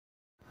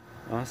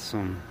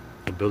Awesome.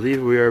 I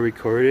believe we are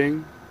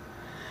recording.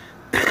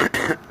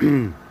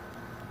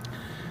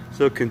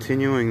 So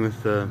continuing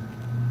with the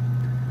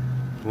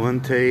one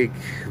take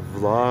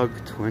vlog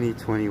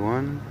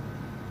 2021.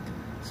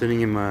 Sitting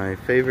in my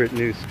favorite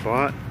new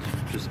spot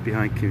just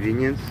behind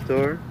convenience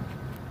store.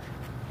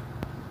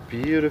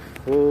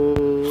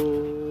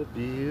 Beautiful,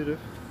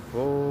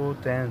 beautiful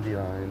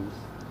dandelions.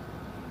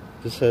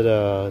 Just had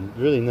a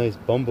really nice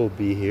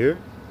bumblebee here.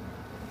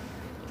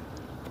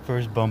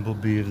 First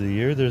bumblebee of the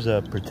year. There's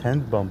a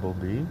pretend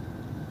bumblebee.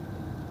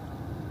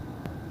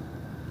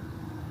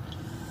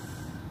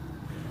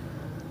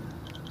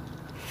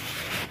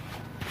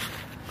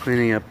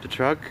 Cleaning up the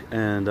truck,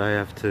 and I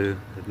have to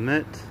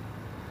admit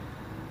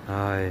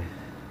I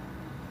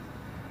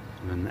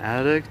am an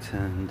addict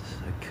and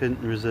I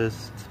couldn't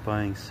resist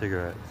buying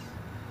cigarettes.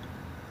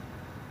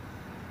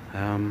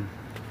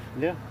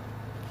 Yeah.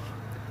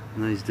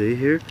 Nice day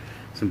here.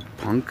 Some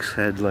punks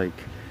had like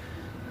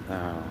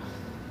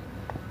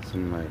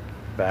some like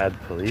bad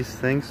police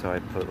things, so I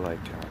put like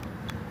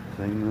a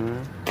thing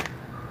there.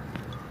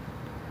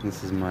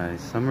 This is my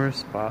summer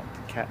spot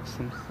to catch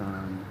some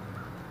sun.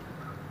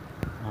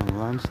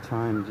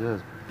 Lunchtime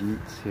just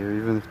beats here,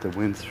 even if the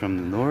wind's from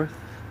the north.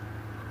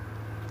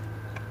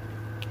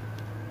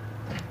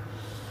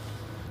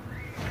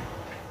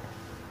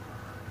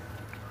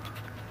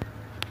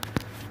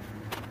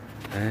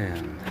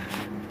 And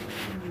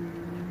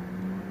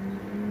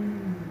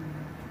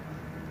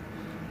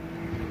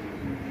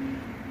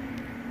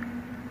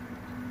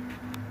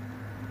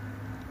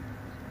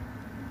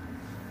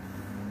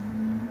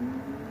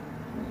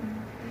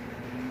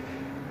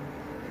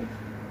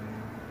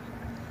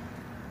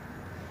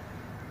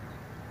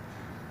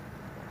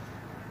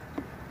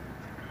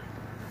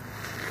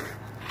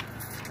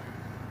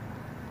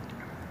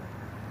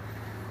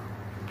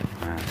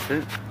that's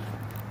it.